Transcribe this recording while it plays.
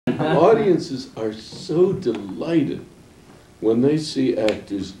audiences are so delighted when they see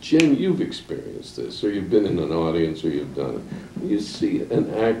actors, you've experienced this, or you've been in an audience, or you've done it. When you see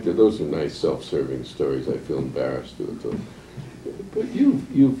an actor, those are nice self-serving stories, I feel embarrassed to it, but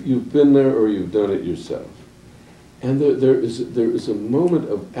you've been there or you've done it yourself. And there is a moment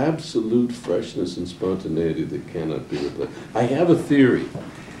of absolute freshness and spontaneity that cannot be replaced. I have a theory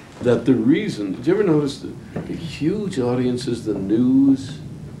that the reason, did you ever notice the huge audiences, the news,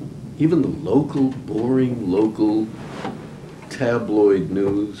 even the local, boring local tabloid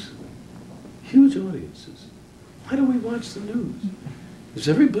news, huge audiences. Why do we watch the news? Does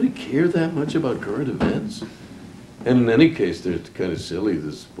everybody care that much about current events? And in any case, they're kind of silly,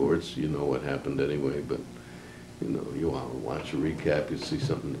 the sports, you know what happened anyway, but you know, you want to watch a recap, you see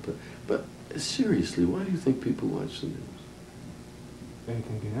something. But seriously, why do you think people watch the news?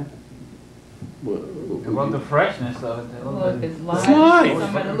 Anything can happen. Well, the freshness of it. Look, it's live. It's live.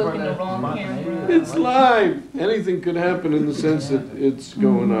 Somebody looking the wrong camera. It's live. Anything could happen in the sense that it's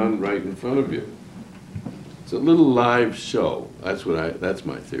going on right in front of you. It's a little live show. That's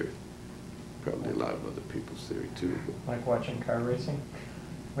my theory. Probably a lot of other people's theory too. Like watching car racing?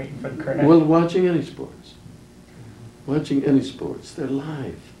 Waiting for the crash? Well, watching any sports. Watching any sports. They're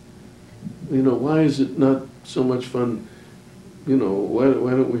live. You know, why is it not so much fun? You know, why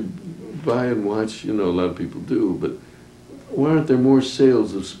don't we buy and watch, you know, a lot of people do, but why aren't there more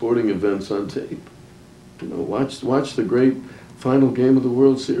sales of sporting events on tape? You know, watch the great final game of the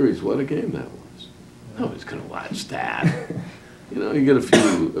World Series. What a game that was. Nobody's going to watch that. You know, you get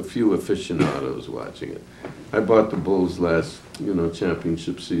a few aficionados watching it. I bought the Bulls last, you know,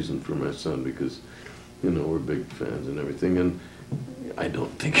 championship season for my son because, you know, we're big fans and everything, and I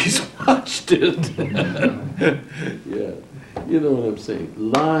don't think he's watched it. Yeah. You know what I'm saying?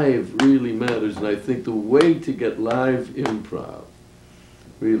 Live really matters, and I think the way to get live improv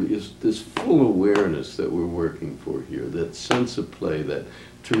really is this full awareness that we're working for here, that sense of play, that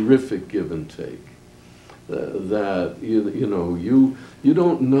terrific give and take. That you know, you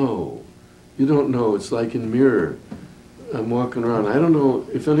don't know. You don't know. It's like in Mirror. I'm walking around. I don't know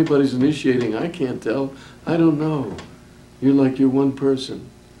if anybody's initiating. I can't tell. I don't know. You're one person.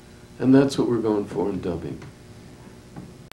 And that's what we're going for in dubbing.